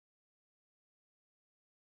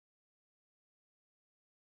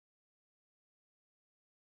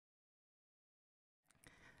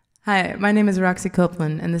Hi, my name is Roxi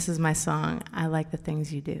Copland, and this is my song, I Like the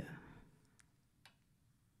Things You Do.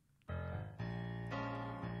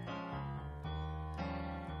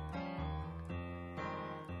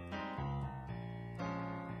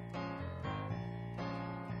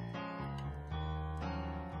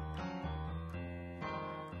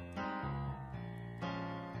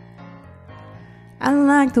 I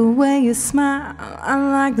like the way you smile, I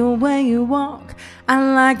like the way you walk,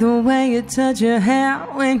 I like the way you touch your hair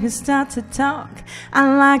when you start to talk.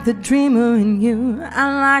 I like the dreamer in you,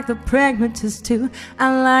 I like the pragmatist too,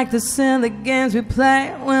 I like the silly games we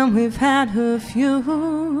play when we've had a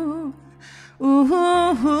few. Ooh,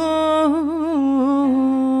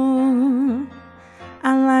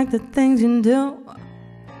 I like the things you do.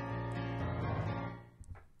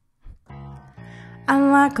 I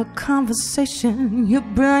like a conversation, your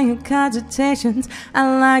brilliant cogitations.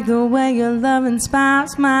 I like the way your love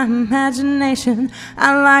inspires my imagination.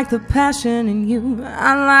 I like the passion in you,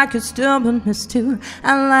 I like your stubbornness too.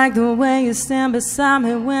 I like the way you stand beside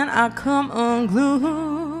me when I come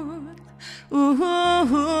unglued. Ooh,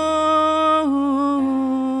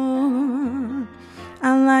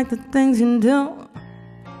 I like the things you do.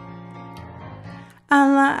 I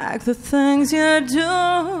like the things you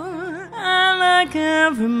do. I like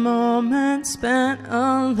every moment spent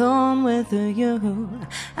alone with you.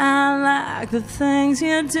 I like the things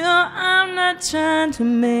you do. I'm not trying to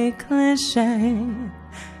make cliche,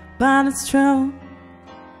 but it's true.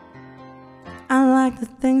 I like the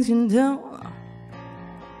things you do.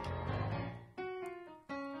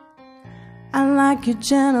 I like your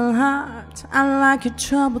gentle heart, I like your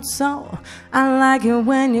troubled soul. I like it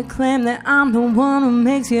when you claim that I'm the one who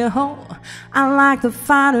makes you whole. I like the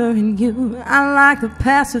fighter in you, I like the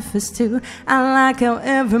pacifist too. I like how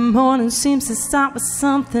every morning seems to start with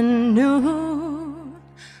something new.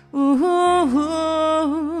 Ooh,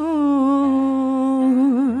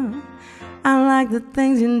 I like the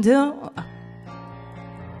things you do.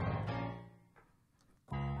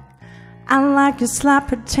 I like your slight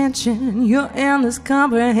pretension, your endless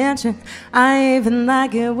comprehension. I even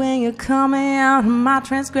like it when you call me out on my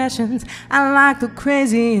transgressions. I like the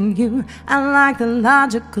crazy in you, I like the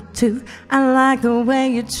logical too. I like the way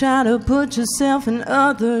you try to put yourself in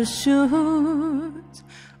other shoes.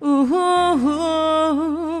 Ooh,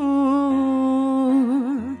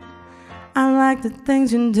 I like the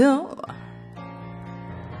things you do.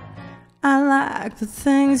 I like the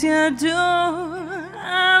things you do.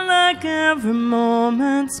 I like every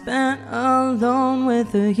moment spent alone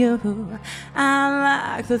with you. I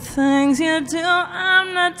like the things you do.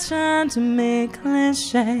 I'm not trying to make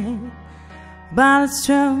cliche, but it's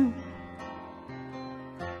true.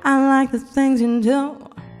 I like the things you do.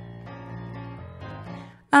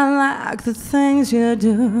 I like the things you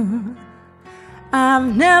do.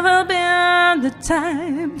 I've never been the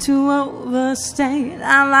type to overstate.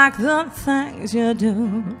 I like the things you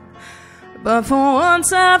do, but for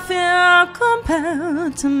once I feel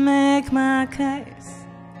compelled to make my case.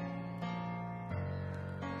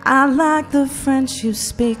 I like the French you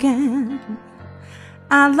speak in,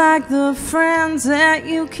 I like the friends that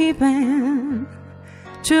you keep in.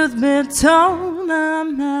 Truth be told,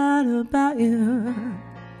 I'm mad about you.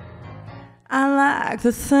 I like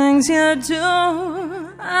the things you do.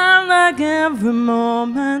 I like every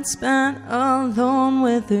moment spent alone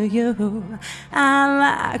with you. I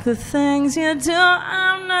like the things you do.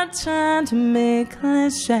 I'm not trying to make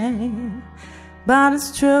cliche, but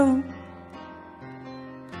it's true.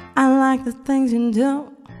 I like the things you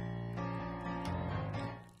do.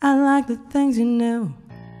 I like the things you know.